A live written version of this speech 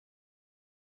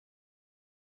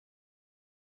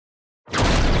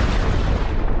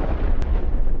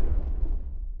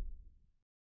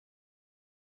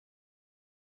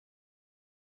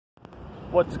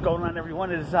What's going on, everyone?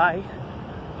 It is I,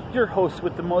 your host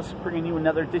with the most, bringing you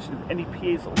another edition of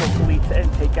NEPA's Local Eats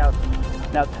and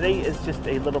Takeout. Now today is just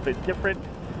a little bit different.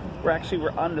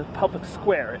 We're on the public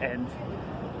square, and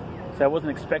so I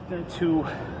wasn't expecting to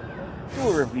do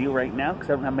a review right now because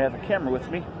I don't have my other camera with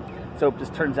me. So it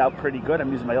just turns out pretty good.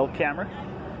 I'm using my old camera.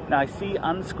 Now I see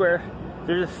on the square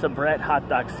there's a Sabrett hot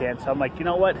dog stand, so I'm like, you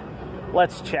know what?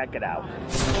 Let's check it out.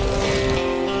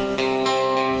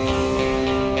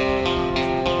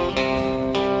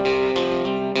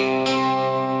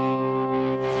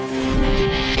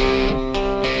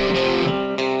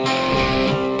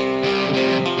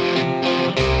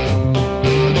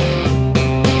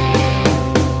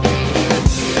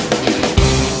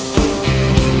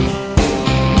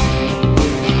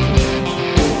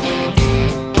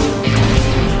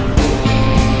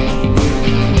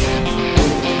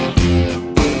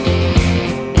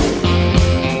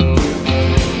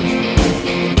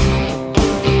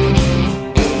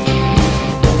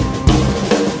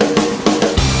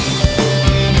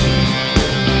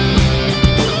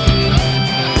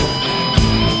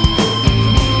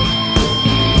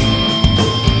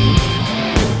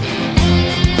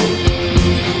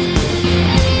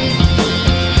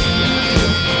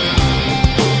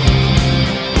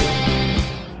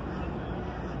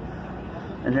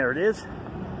 And there it is.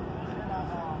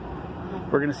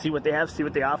 We're gonna see what they have, see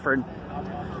what they offer, and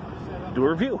do a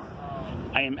review.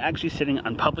 I am actually sitting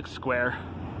on public square.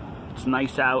 It's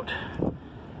nice out.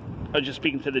 I was just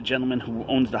speaking to the gentleman who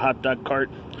owns the hot dog cart.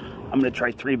 I'm gonna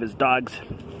try 3 of his dogs: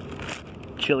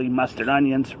 chili, mustard,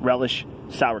 onions, relish,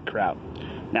 sauerkraut.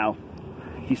 Now,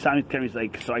 he saw me come, he's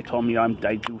like, so I told him,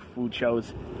 I do food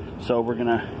shows, so we're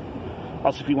gonna,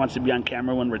 also if he wants to be on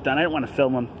camera when we're done. I don't want to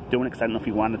film him doing it because I don't know if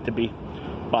he wanted to be.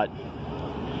 But,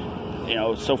 you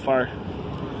know, so far,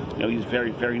 you know, he's a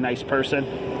very, very nice person,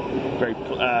 very,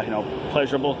 you know,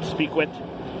 pleasurable to speak with.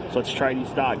 So let's try these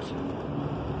dogs.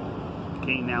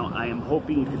 Okay, now I am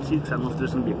hoping you can see, because I don't know if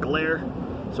there's going to be a glare.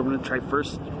 So I'm going to try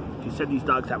first. He said these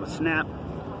dogs have a snap,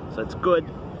 so that's good.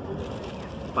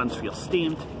 Buns feel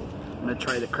steamed. I'm going to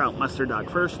try the Kraut mustard dog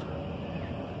first.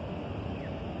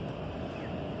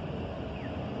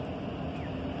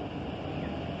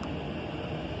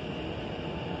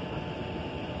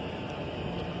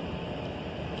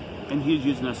 And he's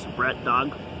using a Sabrett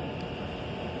dog.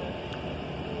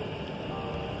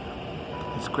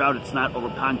 This Kraut, it's not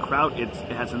overpowering Kraut. It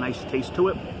has a nice taste to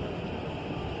it.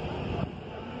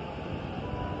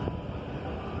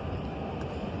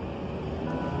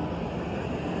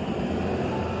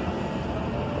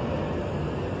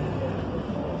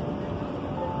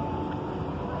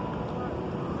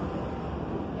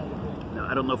 Now,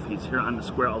 I don't know if he's here on the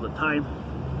square all the time.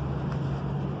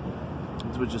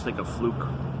 This was just like a fluke.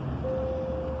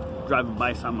 Driving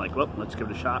by, so I'm like, well, let's give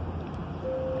it a shot.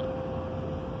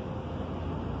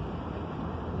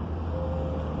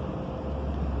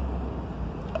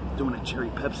 Doing a cherry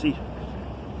Pepsi.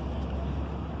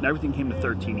 And everything came to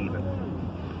 13 even.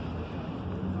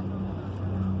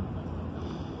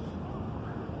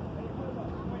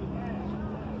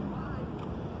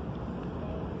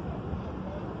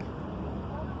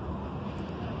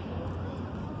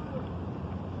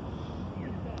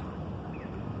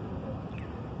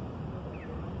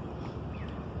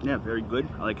 Yeah, very good.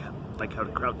 I like how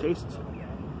the Kraut tastes.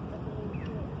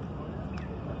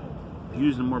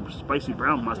 Using more spicy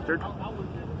brown mustard.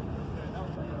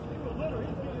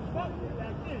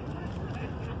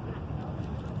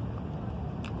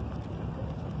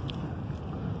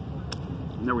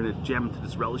 And then we're gonna jam into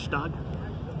this relish dog.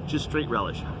 Just straight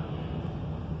relish.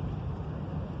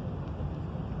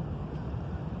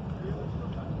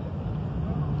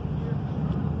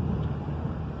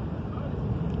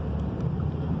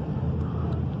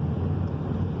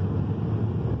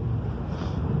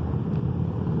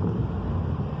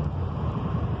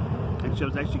 I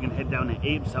was actually gonna head down to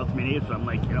Abe's, South Main Abe's, but I'm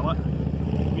like, you know what?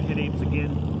 We hit Abe's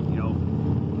again, you know,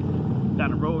 down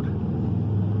the road.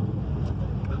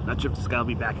 Not sure if this guy will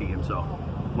be back again, so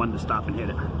wanted to stop and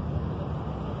hit it.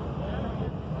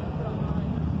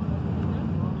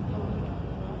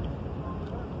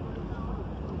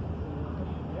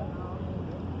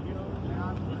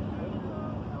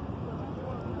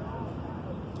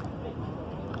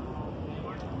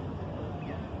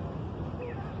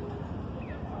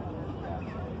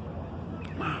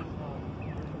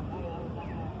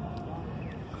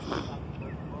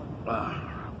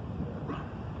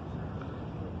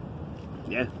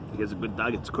 Yeah, he has a good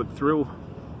dog. It's cooked through.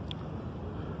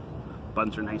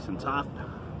 Buns are nice and soft.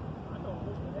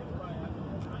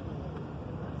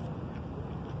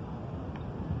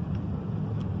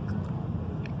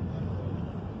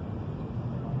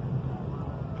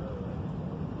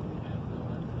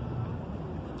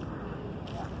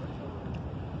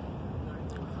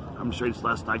 I'm gonna show you this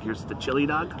last dog. Here's the chili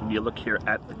dog. If you look here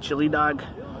at the chili dog,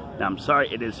 now I'm sorry,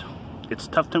 it's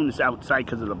tough to this outside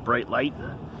because of the bright light,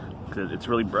 because it's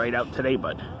really bright out today,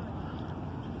 but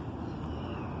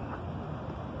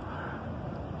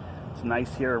it's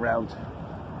nice here around.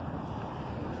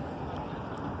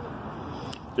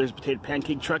 There's a potato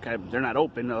pancake truck. They're not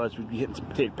open, otherwise we'd be getting some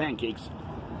potato pancakes.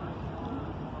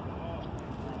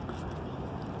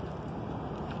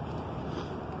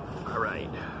 All right.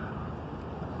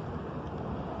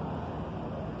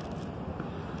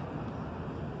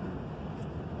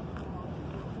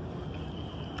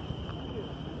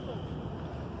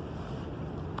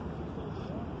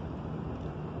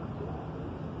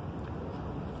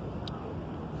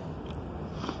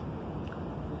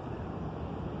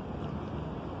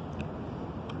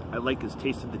 I like his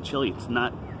taste of the chili. It's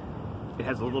not, it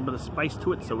has a little bit of spice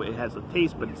to it, so it has a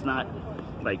taste, but it's not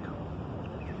like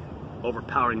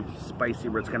overpowering spicy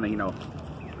where it's gonna, you know,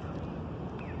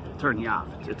 turn you off.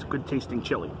 It's a good tasting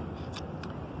chili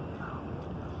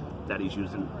that he's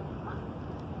using.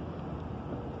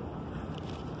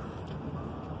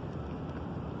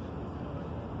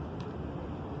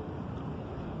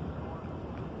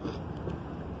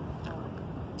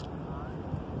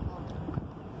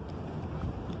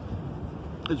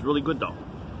 It's really good though.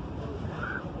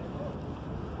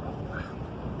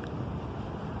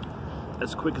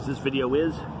 As quick as this video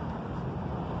is,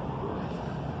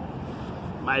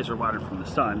 my eyes are watering from the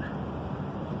sun.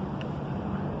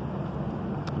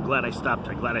 I'm glad I stopped.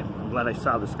 I'm glad I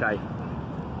saw this guy.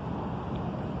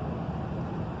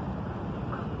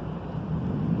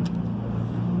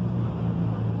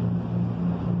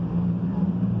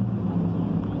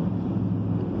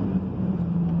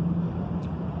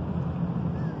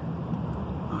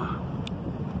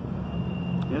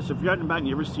 So if you're out and about and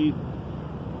you ever see, you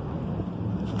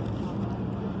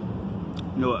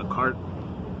know, a cart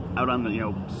out on the, you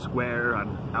know, square, out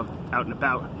and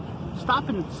about, stop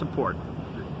and support.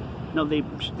 You know, they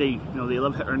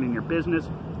love earning your business.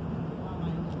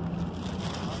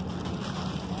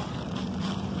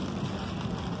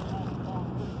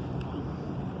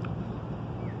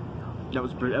 That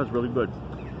was really good.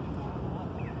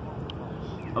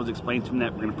 I was explaining to him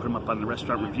that we're going to put him up on the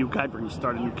restaurant review guide. We're going to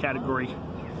start a new category.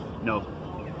 You know,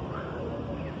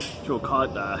 we'll call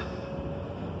it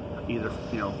either,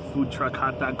 you know, food truck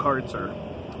hot dog carts or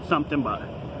something, but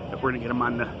we're going to get him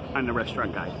on the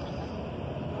restaurant guide.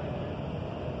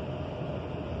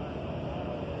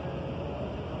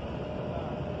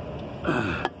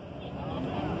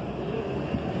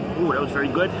 Ooh, that was very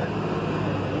good.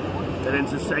 That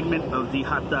ends this segment of the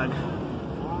hot dog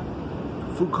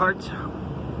food carts.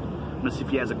 I'm gonna see if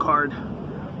he has a card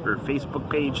or a Facebook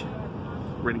page.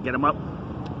 We're gonna get him up,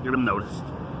 get him noticed.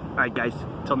 All right, guys,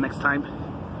 until next time,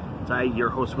 it's I, your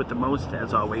host with the most.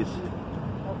 As always,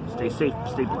 stay safe,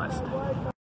 stay blessed.